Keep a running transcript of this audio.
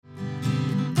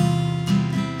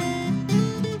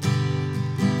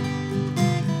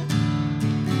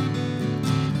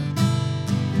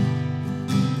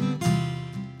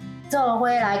伙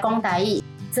来讲台语，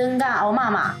真甲欧妈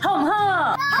妈好唔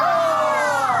好？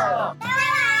好！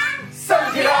升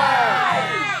起来！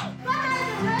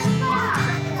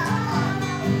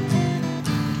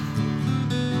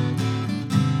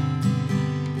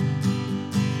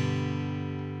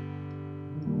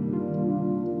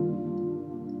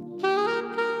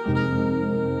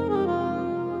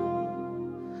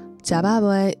食饱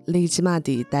未？你即马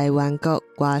伫台湾国，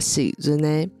我是润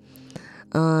的。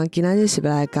今仔日是要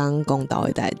来讲公投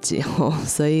的代志吼，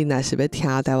所以若是要听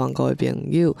台湾国的朋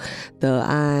友，就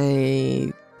爱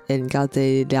研究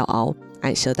这了后，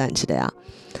爱小等一下啊。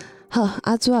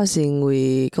好主要是因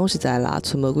为讲实在啦，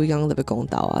剩无几工就要公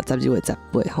投啊，12月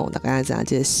18吼，大家知影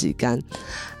这个时间。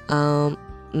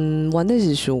原底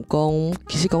是想讲，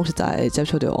其实讲实在，接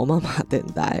触到欧妈妈电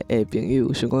台的朋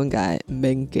友，想讲应该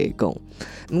免加讲。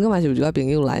毋过嘛是有一个朋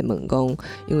友来问讲，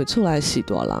因为厝内是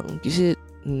大人，其实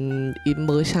因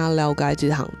无啥了解即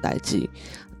项代志，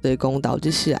对公投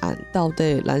即事案到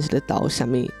底咱是咧投啥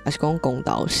物，还是讲公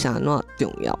投啥哪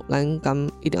重要，咱敢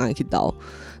一定爱去投，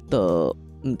就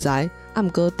毋知。毋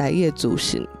过台语的资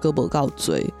讯佫无够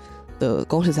多。就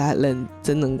讲实在，连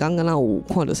前2天敢若有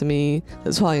看到啥物，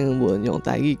就蔡英文用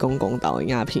台语讲公投的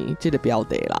影片，即个标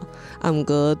题啦。毋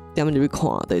过点入去看，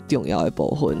最重要的部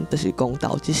分，就是公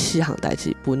投即4项代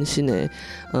志本身的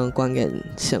关键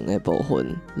性的部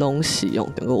分，拢是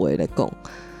用中国话来讲。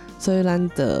所以咱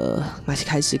就嘛是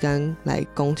开时间来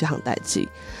讲即项代志。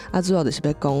主要就是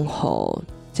要讲互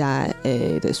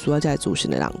就需要这资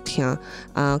讯的人听，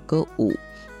佫有。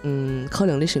可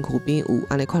能你身躯边有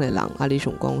安尼款的人，你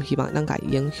想讲希望咱甲伊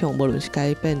影响，无论是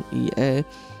改变伊的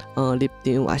立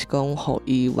场，还是讲互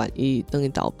伊愿意转去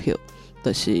投票，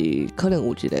就是可能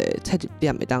有一个切入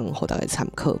点会当互大家参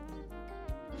考。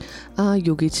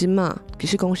尤其即马，其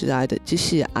实讲实在的，即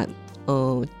4案，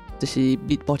就是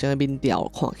目前的民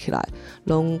调看起来，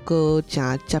拢个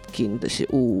真接近，就是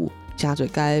有真侪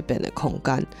改变的空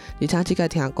间，而且即个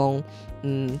听讲。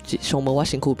上无我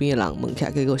身躯边的人问起来，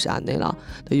结果是安尼啦。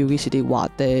尤其是伫外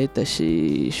地，就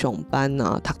是上班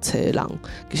啊、读册的人，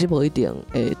其实无一定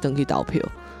会转去投票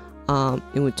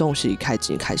因为总是开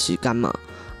钱开时间嘛。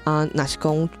若是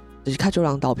讲就是较少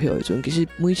人投票的时阵，其实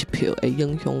每一票的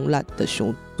影响力就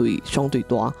相对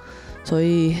大，所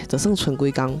以就算剩几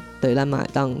工，对咱嘛会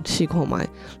当试看卖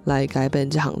来改变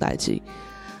即项代志。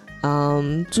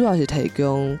主要是提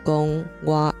供讲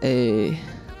我的。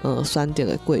选择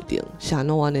的过程，是安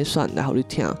怎安尼选来互你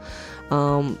听。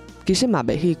其实嘛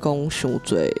袂去讲伤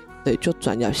侪，对足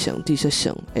专业性、知识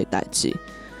性的代志。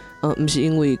毋是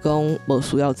因为讲无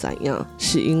需要知影，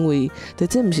是因为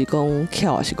这毋是讲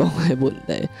巧，还是讲的问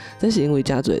题，这是因为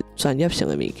真侪专业性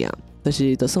的物件。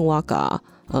就算我甲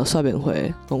说明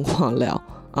会拢看了，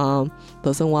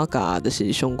就算我甲就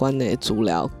是相关的资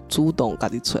料主动家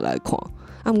己找来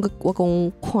看，毋过我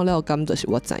讲看了，敢就是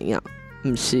我知影。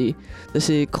毋是，就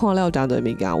是看了真侪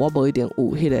物件，我无一定有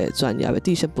迄个专业的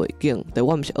知识背景，对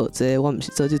我毋是学这个，我毋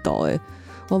是做这道的，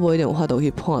我无一定有法度去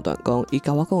判断讲，伊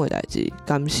甲我讲的代志，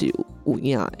敢是有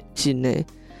影的真的。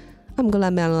毋过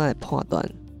咱要安怎来判断？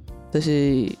就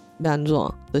是要安怎？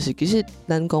就是其实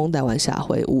咱讲台湾社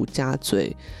会有真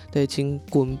侪，对真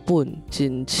根本、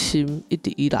真深一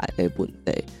直以来的问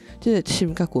题。这个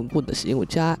深甲根本，就是因为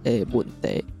遮的问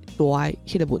题大，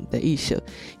迄个问题意识，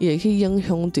伊会去影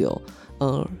响到。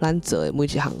咱做的每一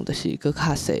项就是搁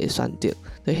较细的选择，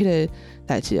对迄个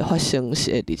代志的发生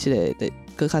是会伫即个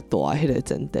搁较大迄个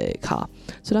前提下，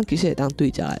所以咱其实会当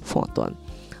对遮来判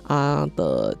断，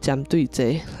就针对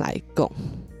这来讲。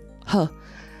好，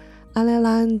安尼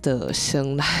咱就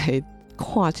先来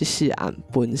看即4案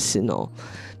本身哦。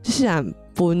即4案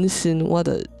本身，我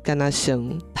就敢若先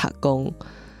读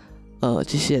讲，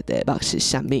即4个题目是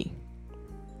啥物？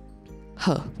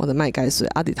好，我就莫解说。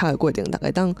伫读的过程，大家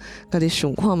当家己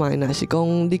想看卖，若是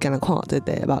讲你敢若看这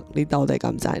题目，你到底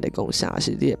敢知咧讲啥？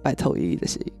是你会拜托伊，就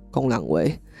是讲人话。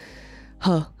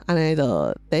好，安尼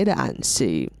就第一个案是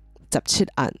17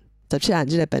案，17案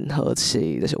即个编号是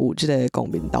就是有即个公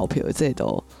民投票的制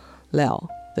度了，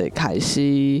就开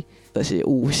始就是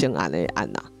有成案的案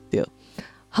啦，对。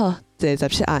好，第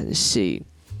17案是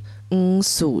黄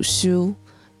素修。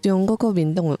中国国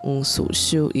民党的黄素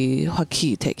修伊发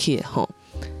起提起的吼，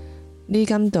你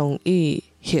敢同意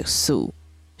核四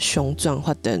商转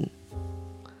发展？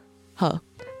好，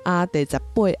第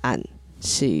18案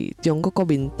是中国国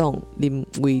民党林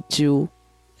维洲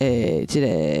的即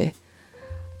个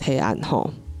提案吼，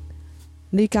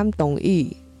你敢同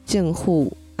意政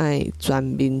府爱全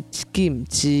面禁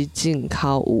止进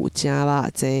口有正肉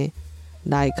精、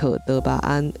莱克多巴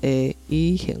胺的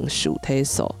乙型受体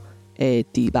素？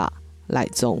猪肉、内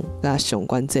脏甲相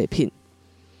关制品，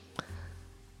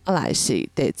来是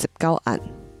第19案，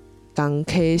江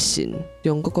启臣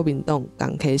中国国民党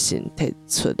江启臣提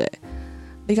出的。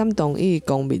你敢同意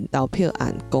公民投票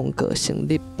案公告成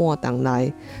立半冬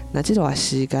内，若这段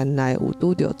时间内有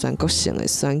拄到全国性的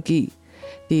选举，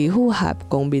伫符合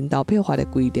公民投票法的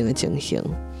规定的情形，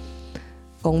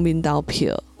公民投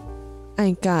票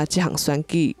按甲这项选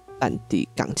举办伫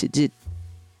同一日。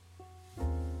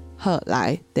好，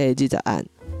来第20案，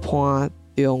潘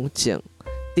中正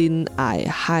珍爱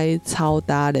海草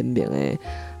大联盟的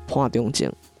潘中正，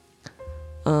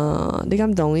你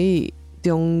敢同意？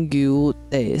中油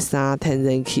第3天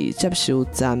然气接收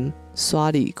站徙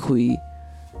离开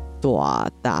大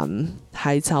潭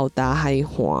海草大海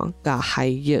岸甲海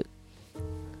域，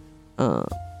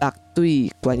北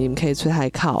对观音溪出海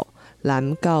口，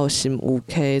南到新湖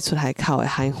溪出海口的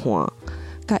海岸，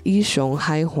甲以上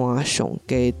海岸上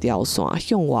加条线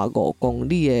向外5公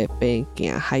里的边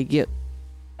境海域。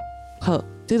好。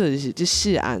这就是这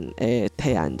4案的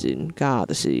提案人，甲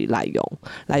就是内容。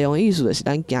内容的意思就是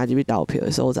咱行入去投票的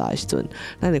所在的时阵，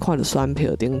咱会看到选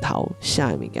票顶头写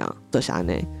的物件，就是安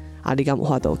尼。你敢有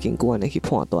法度根据安尼去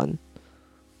判断？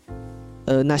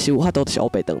若是有法度，就是黑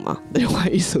白档嘛。另外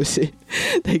意思是，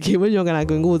但基本上敢若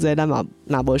根据这咱嘛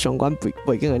若无相关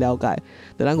背景的了解，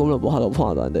咱根本就无法度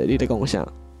判断的。你在讲啥？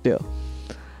对。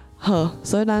好，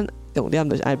所以咱重点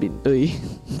就是爱面对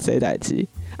这代志。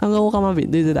我感觉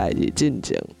面对这代志进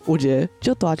前有一个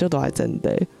足大的前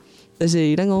提，就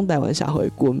是咱讲台湾社会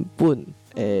根本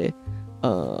的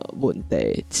问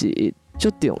题之一，足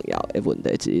重要的问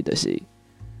题之一，就是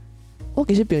我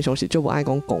其实平常是足无爱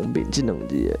讲公民这2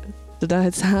字的，就大家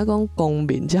知影讲公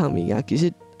民这项物件，其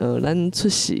实咱出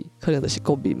世可能就是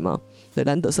国民嘛，所以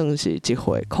咱就算是1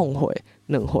岁、0岁、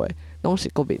2岁，拢是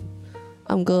国民。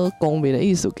毋过公民的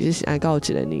意思其实是爱到一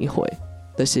个年岁。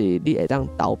就是你会当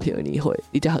投票的年岁，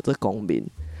你才叫做公民。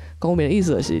公民的意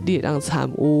思就是你会当参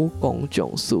与公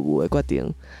众事务的决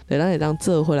定，咱会当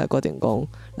做伙来决定讲，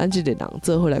咱这个人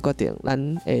做伙来决定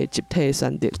咱的集体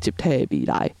选择、集体的未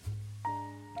来。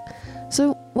所以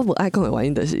我无爱讲的原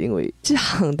因，就是因为这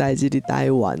项代志伫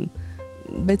台湾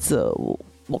要做，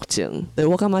目前对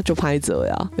我感觉足歹做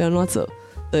呀，要安怎做？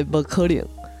对，无可能，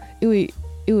因为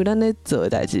咱咧做的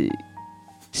代志，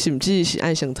甚至是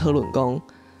爱先讨论讲。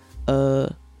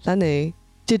咱的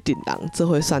这群人做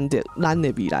伙选择咱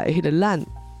的未来，迄个咱，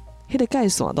迄个界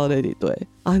线到底伫对？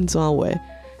安怎话？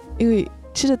因为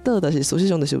这个岛就是事实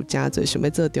上就是有真侪想要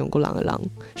做中国人的人，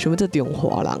想要做中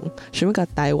华人，想要甲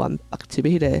台湾绑入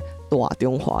迄个大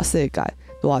中华世界、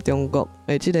大中国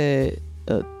的这个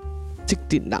这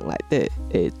群人内底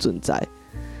的存在。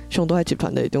上大的集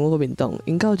团就是中国国民党，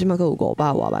因到即马阁有500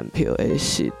多万票的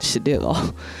实力哦，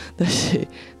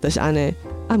就是安尼。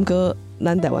毋过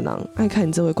咱台湾人爱看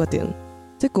因做伙决定，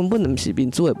这根本毋是民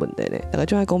主的问题呢。大家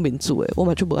就爱讲民主的，我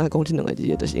嘛就无爱讲这2个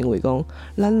字，就是因为讲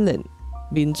咱连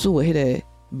民主的迄个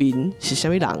民是啥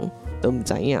物人都毋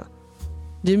知影。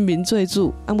人民做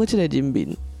主，过这个人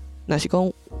民，若是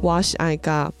讲我是爱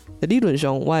甲，理论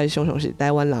上我会想象是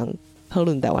台湾人讨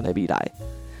论台湾的未来。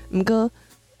毋过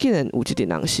竟然有一群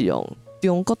人是用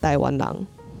中国台湾人，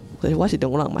就是我是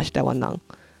中国人嘛是台湾人，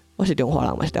我是中华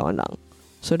人嘛是台湾人。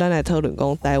所以咱来讨论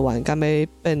讲台湾敢要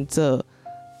变做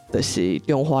就是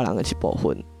中华人的一部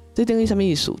分，这等于什么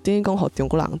意思？等于讲，互中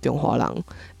国人、中华人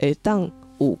会当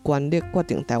有权力决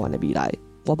定台湾的未来。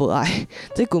我无爱，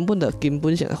这根本就根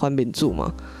本性的反民主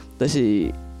嘛，就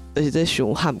是这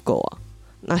伤含糊啊。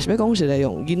若是要讲一个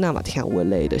用囡仔嘛听有的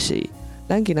例，就是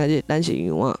咱今仔日咱是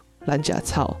羊仔，咱食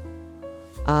草，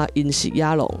因是野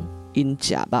狼，因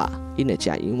食肉，因会食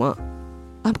羊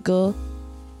仔。不过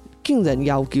竟然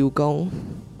要求讲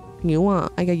牛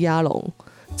仔爱甲野狼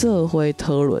做伙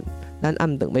讨论，咱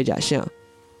暗顿要食啥？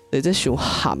就是这伤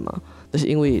含啊！就是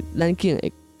因为咱竟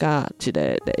会甲一个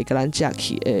会甲咱食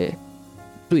去的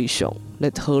对象来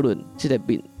讨论这个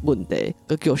问题，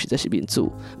佮叫是这是民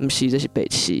主，毋是这是白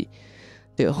痴。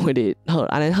对，为了好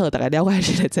安尼好，大概了解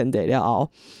这个前提了后，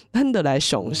咱就来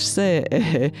详细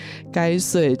的解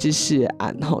说这些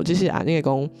案吼，这些案应该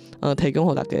讲提供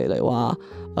互大家来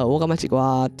我感觉一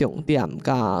寡重点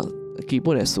甲基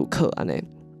本的思考安尼。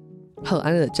好，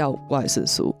安尼就照我的顺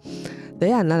序。第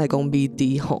一案咱来讲美猪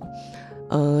吼，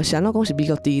是安怎讲是美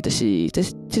国猪，就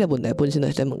是这个问题本身就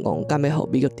是在问讲，敢要互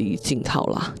美国猪进口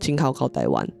啦，进口到台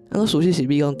湾。个事实是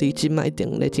美国猪即摆一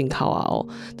定咧进口啊哦，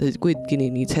就是今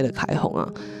年年初就开放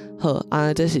啊。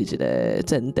好，这是一个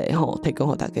前提吼，提供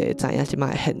互大家知影即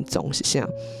摆现状是啥。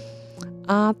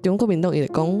中国民党伊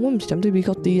就讲，我毋是针对美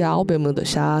国猪啊，我明明就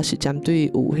写是针对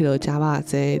有迄个加巴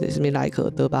济，就是什么莱克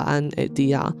多巴胺的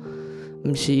猪啊。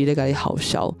毋是伊咧甲你好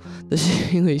笑，就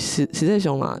是因为实际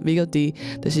上嘛，美国猪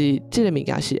就是即个物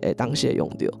件是会当时会用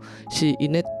到，是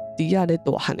因咧猪仔咧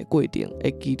大汉的过程，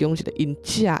诶，其中一个因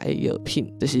食的药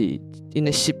品，就是因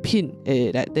的食品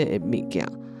诶内底的物件，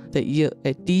对药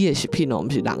诶猪的食品毋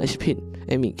是人的食品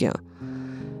的物件。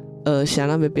是安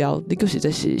怎要标？你就是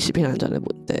这是食品安全的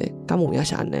问题，敢有影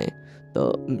是安尼？都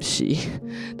毋是，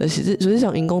就是实际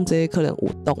上因讲这可能有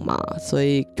毒嘛，所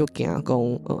以就惊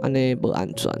讲安尼无安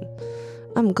全。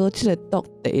啊，毋过即个毒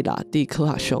第一啦，伫科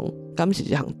学上，敢是一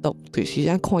项毒，就是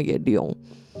咱看伊的量。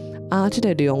啊，即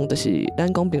个量就是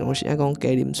咱讲平常时爱讲加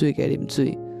啉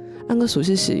水。啊，个事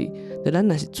实是，就咱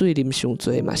若是水啉伤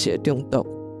多嘛，是会中毒，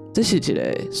这是一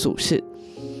个事实。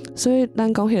所以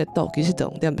咱讲迄个毒，其实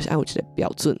重点就是爱有一个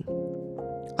标准。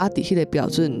啊，伫迄个标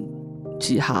准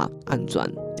之下安全，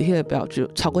伫迄个标准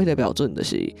超过迄个标准，就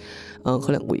是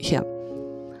可能危险。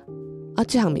啊，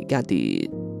即项物件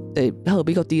好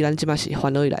美国猪咱即摆是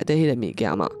烦恼伊内底迄个物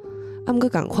件嘛。啊，毋过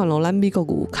共款咯，咱美国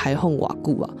牛开放偌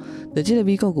久啊？就即个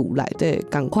美国牛内底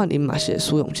共款，因嘛是会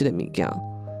使用即个物件。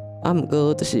啊，毋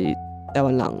过就是台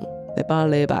湾人礼拜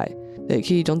礼拜会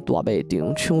去迄种大卖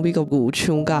场抢美国牛，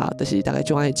抢甲就是大家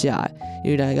最爱食的，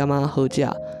因为大家感觉好食。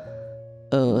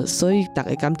所以大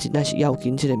家感真正是要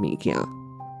紧即个物件。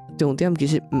重点其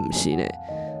实毋是呢。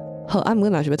好，啊，毋过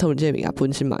若是要讨论即个物件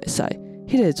本身嘛会使。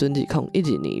迄个阵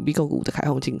2012年美国牛就开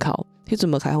放进口，迄阵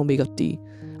无开放美国猪。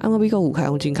啊，美国牛开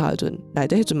放进口的阵，内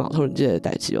底迄阵嘛有讨论即个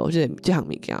代志哦，即项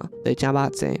物件对正肉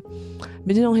济。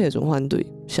民进党迄个阵反对，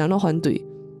是安怎反对？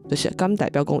就是敢代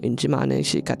表讲因即嘛呢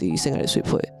是家己生下的水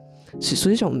皮，是实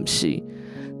际上毋是。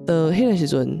到迄个时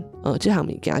阵，即项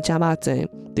物件正肉济，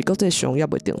伫国际商业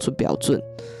会定出标准，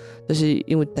就是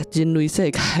因为人类世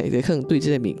界就可能对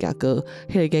即个物件个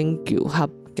迄个研究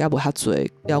也无遐侪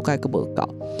了解，个无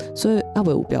够，所以还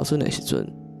未有标准的时阵，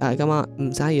大家感觉毋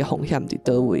知伊的风险伫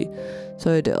倒位，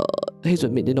所以就迄阵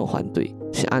民进党反对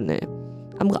是安尼。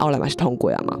啊，毋过后来嘛是通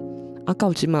过啊嘛。啊，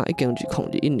到即嘛已经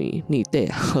2021年底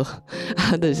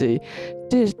啊，就是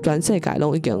即全世界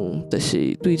拢已经就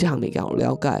是对即项物件有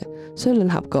了解，所以联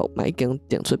合国嘛已经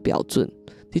定出标准，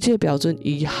伫即个标准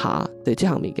以下，对即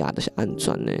项物件就是安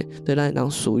全的，对咱会当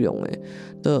使用的，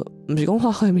就毋是讲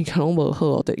化学的物件拢无好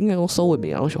哦，对，应该讲所有物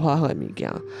件拢是化学的物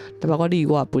件，包括你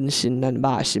我本身咱肉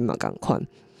的心嘛共款。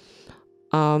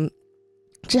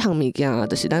即项物件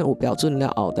就是咱有标准了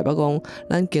后，代表讲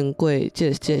咱经过即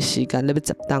个时间咧要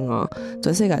10档啊，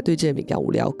全世界对即个物件有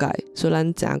了解，所以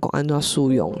咱知影讲安怎使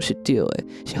用是对的，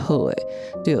是好的，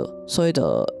对，所以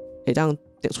就会当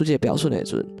定出即个标准的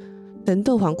时阵，颠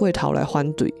倒反过头来反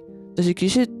对，就是其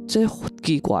实这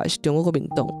奇怪是中国国民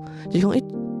党，就是讲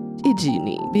12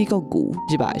年美国牛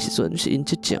入来的时阵是因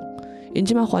执政，因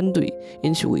即摆反对，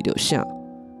因是为着啥？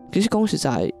其实讲实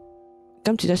在，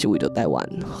敢真正是为着台湾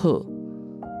好。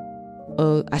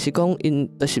也是讲因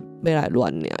就是要来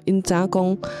乱尔，因知影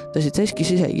讲就是这其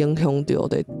实是影响到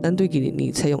的，咱对今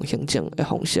年采用行政的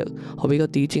方式，互美国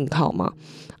猪进口嘛。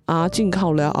啊，进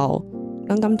口了后，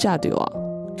咱敢食着啊？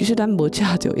其实咱无食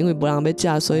着，因为无人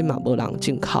要食，所以嘛无人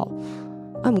进口。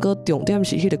啊，毋过重点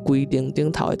是迄个规定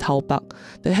顶头的讨伐，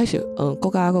就迄是国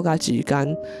家之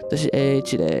间就是一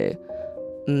个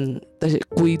就是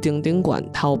规定顶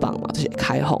悬讨伐嘛，就是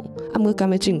开放。啊，毋过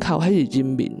敢要进口，迄是人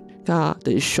民。甲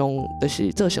就是商，就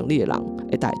是做生意的人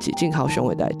的代志，进口商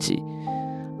的代志。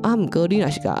啊，毋过你若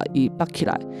是甲伊绑起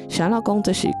来，是安怎讲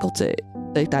这是国际？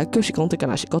大家就是讲这敢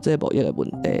若是国际贸易的问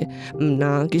题，毋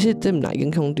呐，其实这毋呐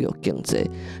影响到经济，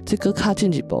这搁较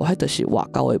进一步，迄就是外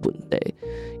交的问题。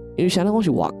因为是安怎讲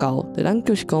是外交，咱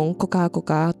就是讲国家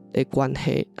的关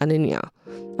系安尼尔。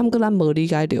啊，毋过咱无理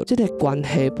解到，这个关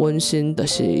系本身就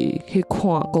是去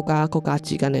看国家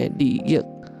之间的利益。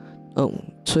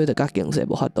所以就甲经济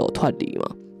无法度脱离嘛，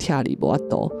拆离无法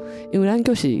度，因为咱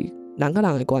就是人甲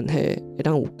人的关系会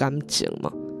当有感情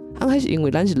嘛。迄是因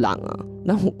为咱是人啊，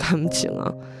咱有感情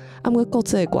啊。啊，毋过国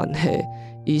际关系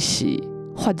伊是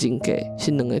法人家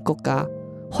是两个国家，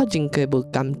法人家无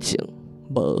感情，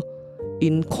无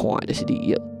因看的就是利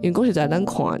益。因为讲实在，咱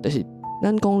看的就是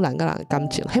咱讲人甲人的感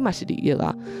情，迄嘛是利益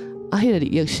啊。啊，迄个利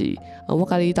益是我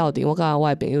甲你斗阵，我甲我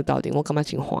的朋友斗阵，我感觉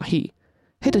真欢喜。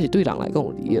迄就是对人来讲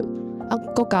有利益，啊，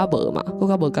国家无嘛，国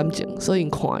家无感情，所以因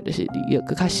看的就是利益，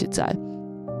佮较实在，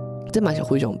这嘛是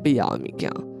非常必要的物件。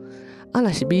啊，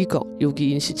若是美国，尤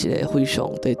其因是一个非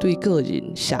常对个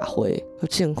人、社会和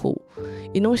政府，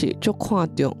因拢是足看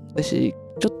重，就是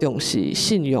足重视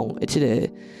信用的即个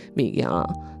物件啦。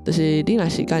就是你若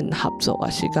是甲因合作，还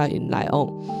是甲因来往，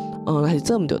若是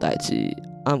做毋到代志，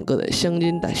啊，毋过就承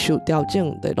认、来修调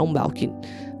整，就拢无要紧。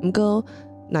毋过，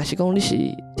若是讲你是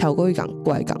超过去共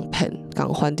怪、共骗、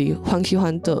共反起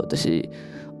反倒，就是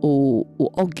有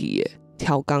恶意的，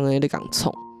挑工的咧共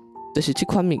创，就是即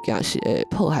款物件是会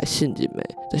破坏信任的，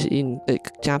就是因会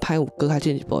真歹有更较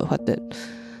进一步的发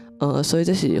展。所以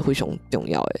这是非常重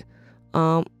要的。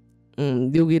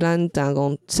尤其咱知影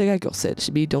讲世界局势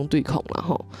是美中对抗啦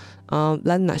吼。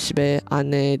咱若是要安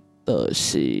尼，就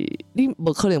是你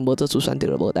无可能无做出选择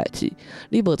就无代志，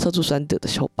你无做出选择，就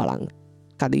是互别人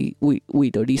家己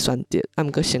为着你选择，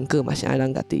毋过成果嘛是爱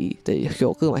咱家己，就是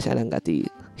效果嘛是爱咱家己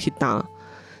去担。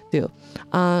对，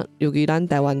尤其咱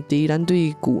台湾伫咱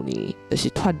对旧年就是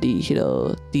脱离迄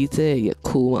个低济的疫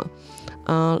区嘛。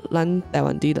咱台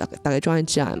湾伫大家怎爱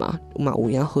食的嘛，嘛有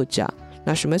影好食。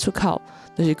若想要出口，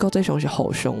就是国际上是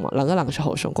互相嘛，人甲人是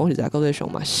互相，讲实在国际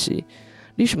上嘛是。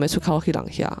你想要出口去人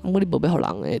遐，毋过你无要互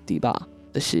人的猪肉，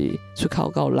就是出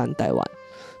口到咱台湾，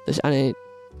就是安尼。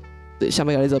想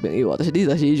要甲你做朋友啊，就是你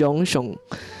就是迄种上，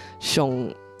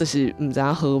就是毋知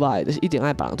影好歹，就是一定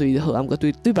爱别人对你好，毋过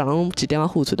对别人一点仔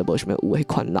付出都无想要有迄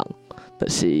款人，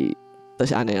就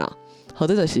是安尼啦。或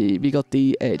者就是美国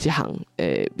伫即项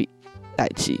代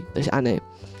志，就是安尼。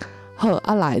好，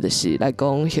来就是来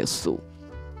讲核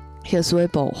数的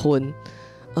部分，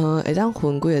会当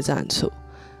分几个赞处。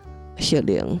核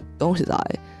能讲实在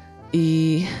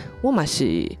的，我嘛是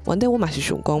原底我嘛是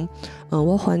想讲，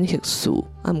我反核数，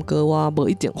毋过我无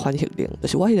一定反核能，就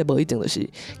是我迄个无一定，就是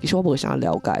其实我无啥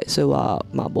了解，所以我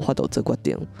嘛无法度做决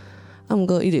定。毋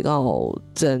过一直到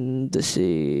真就是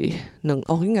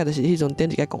应该就是迄阵电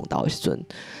视界公投的时阵，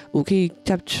有去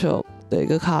接触对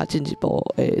个较进一步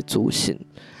的资讯，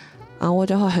我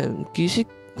才发现其实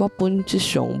我本质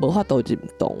上无法度认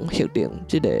同核能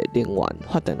即个能源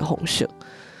发展的方式。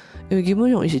因为基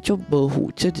本上伊是足无负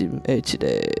责任的一个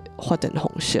发展方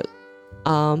式，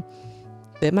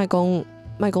莫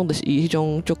讲就是伊迄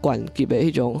种足悬级的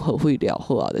迄种核废料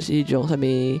好啊，就是迄种啥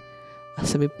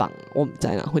物棒，我毋知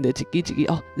啦，或者一支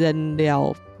燃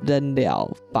料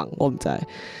棒，我毋知，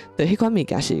对，迄款物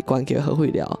件是悬级核废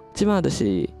料，即马就是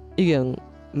已经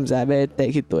毋知要带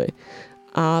去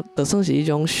倒，就算是迄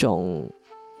种上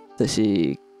就是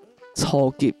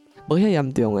初级，无遐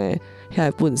严重的。遐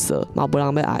个粪扫嘛无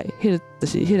人要爱，就是就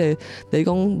是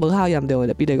讲无遐严重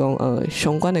的，比如讲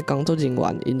相关的工作人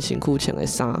员因身躯穿的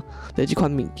衫，就是即款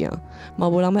物件嘛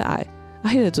无人要爱。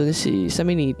迄个阵是啥物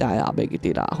年代啊？袂记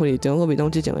得啦，或者中国民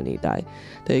党之前的年代，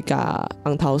就是甲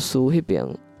红头书迄边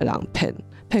的人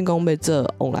骗讲要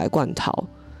做往来罐头，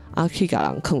去甲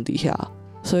人囥伫遐，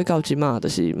所以到即马就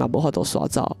是嘛无法度刷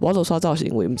走，无法度刷走是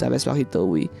因为毋知要刷去倒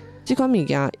位。即款物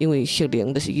件，因为核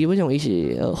能就是基本上伊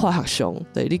是化学上，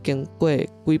就是你经过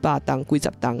几百吨、几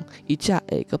十吨，伊才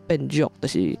会个变弱，就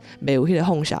是袂有迄个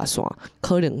放射线，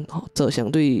可能造成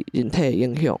对人体的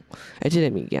影响。即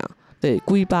个物件，对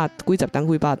几十吨、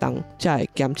几百吨，才会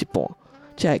减一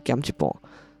半。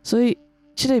所以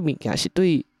即个物件是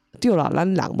对啦，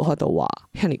咱人无法度活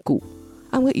遐尼久，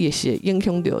毋过伊是会影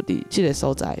响到伫即个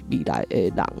所在未来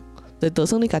的人。就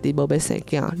算你家己无要生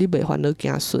囝，你袂烦恼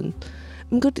囝孙。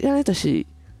毋过安尼就是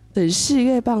四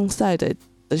个放屎，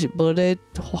就是无咧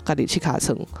家己饲尻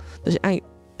川，就是爱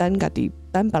等别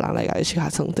人来家己饲尻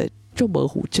川，就足无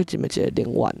负责任的一个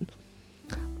能源。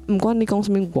毋管你讲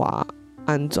啥物偌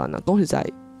安全啊，讲实在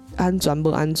安全无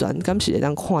安全，敢是会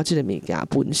当看即个物件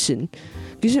本身。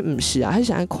其实毋是啊，迄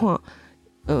是爱看。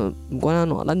毋管安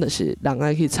怎，咱就是人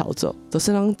爱去操作，就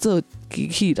是咱做机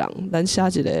器人，咱写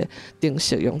一个程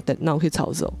式用电脑去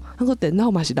操作，个电脑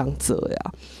嘛是人做的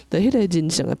啊。就迄个人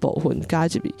性的部分加入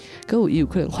去，佮有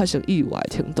可能发生意外的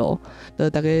程度。就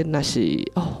大家若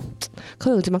是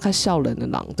可能即摆较少年的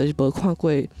人，就是无看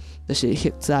过，就是核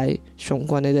灾相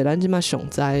关的。咱即摆上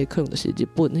灾可能就是日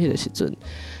本迄个时阵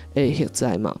的核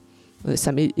灾嘛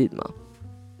，3.11嘛。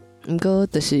毋过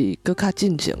就是佮较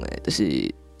进前的，就是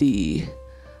伫。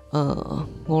俄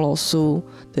罗斯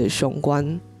就是相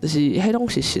关，就是迄拢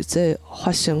是实际发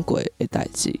生过的代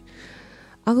志。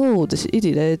还有就是一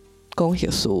直咧讲核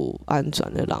数安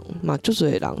全的人，嘛足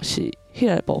侪人是迄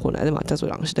个部分内底嘛，足侪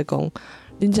人是咧讲，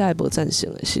恁遮的无赞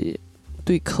成的是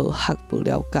对科学无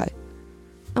了解。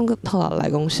毋过后来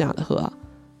讲啥就好啊，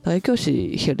大家就是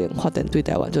核能发电对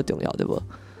台湾最重要对无？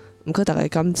毋过大家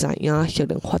敢知影核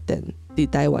能发电伫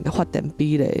台湾的发电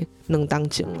比例2当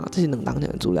前啊？这是2当前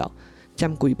的资料。占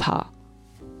几%？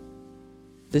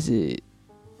就是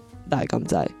大家敢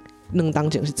知？2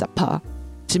当前是10%，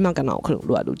即马敢若有可能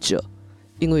越来越少，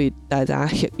因为大家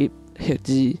知影核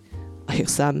2、核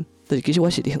3，就是其实我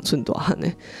是伫恒春大汉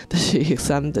的，就是核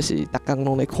3，就是逐工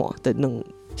拢咧看，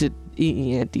就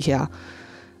一的伫遐，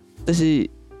就是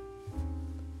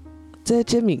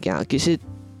这物件其实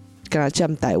敢若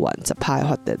占台湾10%的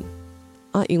发电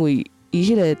因为伊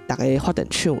迄个逐个发电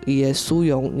厂伊的使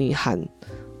用年限。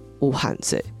有限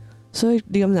制，所以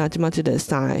你敢知即马即个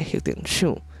3个核电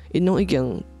厂，因拢已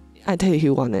经爱退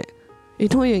休啊呢，因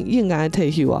拢已经应该退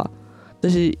休啊。就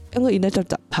是因为因咧接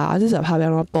10%，这10%要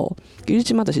安怎补？其实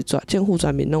即马就是政府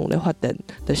全面拢有咧发电，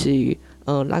就是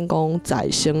咱讲再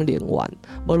生能源，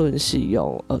无论是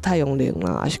用太阳能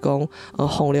啦，还是讲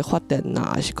风力发电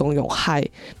啦，还是讲用海，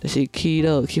就是起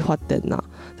落去发电啦，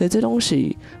所以这拢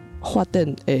是发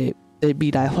电的未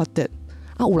来发电。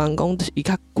啊，有人讲就是伊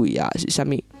较贵啊，是啥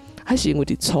物？还是因为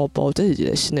伫初步，这是一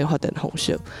个新的发电方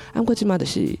式。不过即马就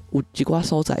是有一寡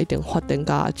所在一定发电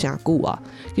甲诚久啊。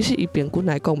其实伊平均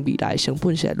来讲，未来成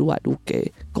本是会愈来愈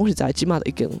低。讲实在，即马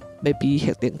已经要比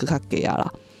核电更较低啊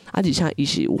啦。而且伊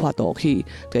是有法度去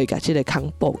甲即个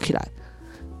空补起来。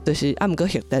就是毋过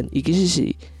核电，伊其实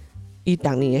是伊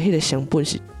当年的迄个成本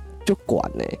是足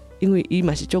悬的，因为伊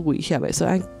嘛是足危险的，所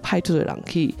以咱派出的人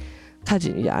去较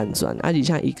容易安全。而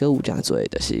且伊个有诚侪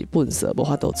就是粪扫无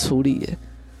法度处理的。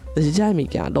就是这些物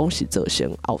件拢是造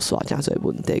成后续诚侪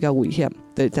问题甲危险，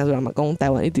对诚侪人嘛讲台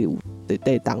湾一直有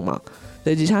地动嘛，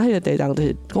而且迄个地动就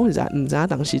是讲实在毋知影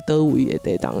当时倒位的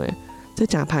地动诶，这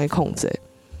诚歹控制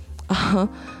啊！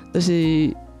就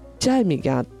是这些物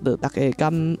件，就大家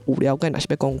敢有了解，若是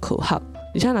要讲科学，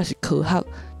而且若是科学，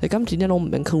就敢真正拢毋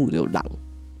免考虑到人，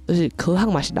就是科学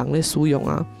嘛是人咧使用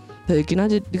啊，就是今仔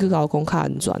日你去甲我讲较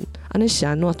安全，安尼是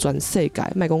安怎全世界，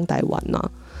莫讲台湾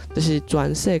呐。就是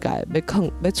全世界要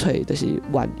找就是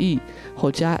愿意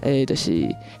或者就是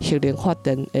核能发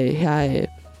电遐个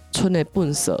剩的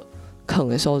粪扫放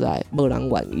的所在，无人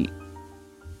愿意，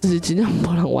就是真正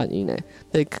无人愿意呢。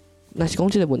对，若是讲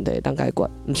即个问题当解决，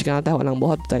毋是敢台湾人无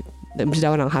法度，毋是台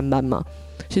湾人憨慢嘛，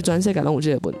是全世界拢有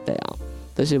即个问题啊。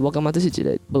就是我感觉这是一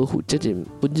个无负责任，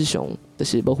本质上就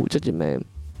是无负责任的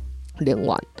能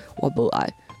源，我无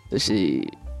爱，就是。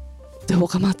对，我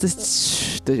感觉就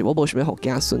是我无想要互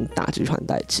子孙打这款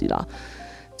代志啦，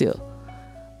对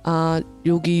啊，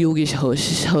尤其是核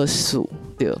事，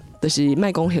对，就是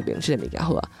莫讲核能这个物件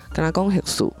好啊，敢若讲核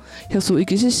事伊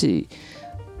其实是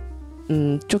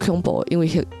足恐怖，因为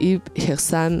核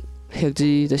三、核二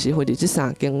就是或者这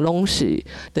3间拢是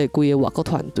对规个外国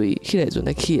团队，迄个阵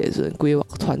咧起的阵，规个外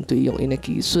国团队用因的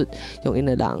技术，用因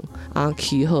的人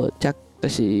起好才。就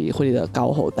是或者交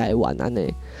互台湾安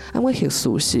尼，我核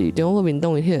事是中国民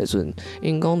党伊迄个阵，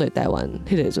因讲伫台湾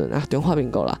迄个阵中华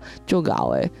民国啦，足敖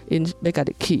诶，因要家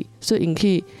己起，所以因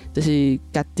去就是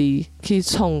家己去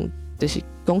创，就是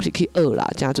讲是去学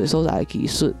啦，诚侪所在诶技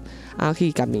术，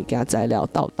去甲物件材料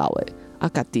斗诶，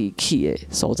家己起诶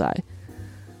所在，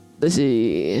就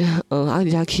是而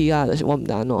且起就是我毋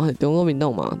知安怎，中国民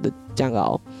党嘛，就诚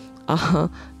敖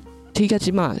起到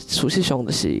即马，事实上就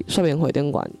是说明会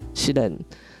顶悬实任，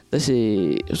就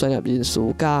是专业人士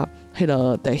甲迄个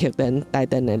核电台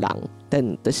电的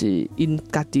人，就是因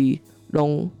家己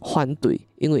拢反对，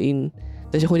因为因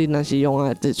就是或者若是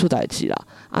用就出代志啦，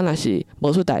若是无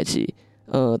出代志，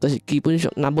就是基本上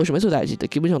若无想要出代志，就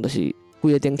基本上就是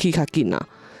规个电器较紧啦，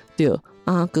对，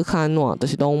搁较安怎，就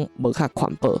是拢无较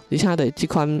环保，而且对即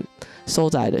款所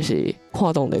在就是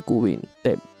看当地居民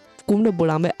对。根本无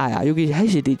人要爱啊，尤其是迄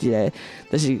是伫一个，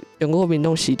就是中国民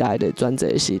党时代的专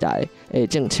制时代的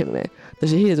政策咧，就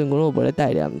是迄个阵根本无咧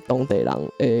带念当地人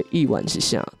的意愿是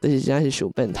啥，就是真正是伤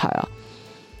变态啊。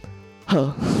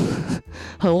好，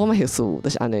我感觉核事就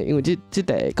是安尼，因为即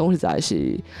个讲实在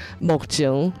是目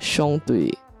前相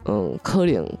对可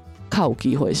能较有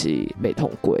机会是袂通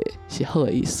过，是好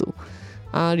的意思。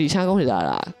而且讲实在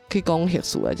啦，去讲核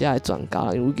事的遮个专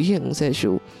家，因为其实黄世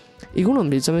修。伊可能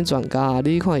毋是专门专家，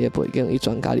你看伊背景，伊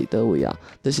专家伫倒位啊？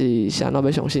就是啥都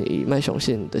要相信伊，莫相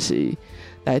信就是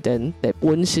内电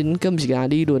本身，更毋是甲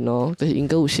理论哦，就是因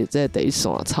阁有实际第一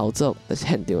线操作，就是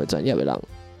现场的专业的人，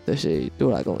就是对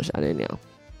我来讲是安尼尔。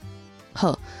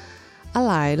好，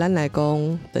来咱来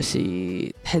讲，就是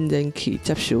天然气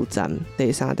接收站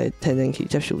第3个天然气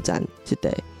接收站即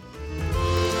个。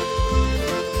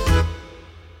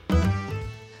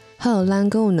好，咱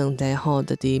阁有2题吼，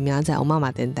就伫明仔载我妈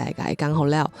妈电台甲伊讲好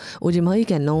了，有任何意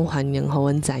见拢欢迎互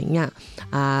阮知影。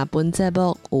本节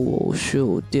目有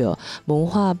受到文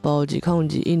化部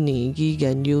2021年语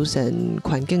言优先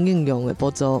环境应用的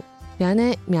补助。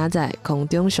明仔载空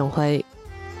中相会。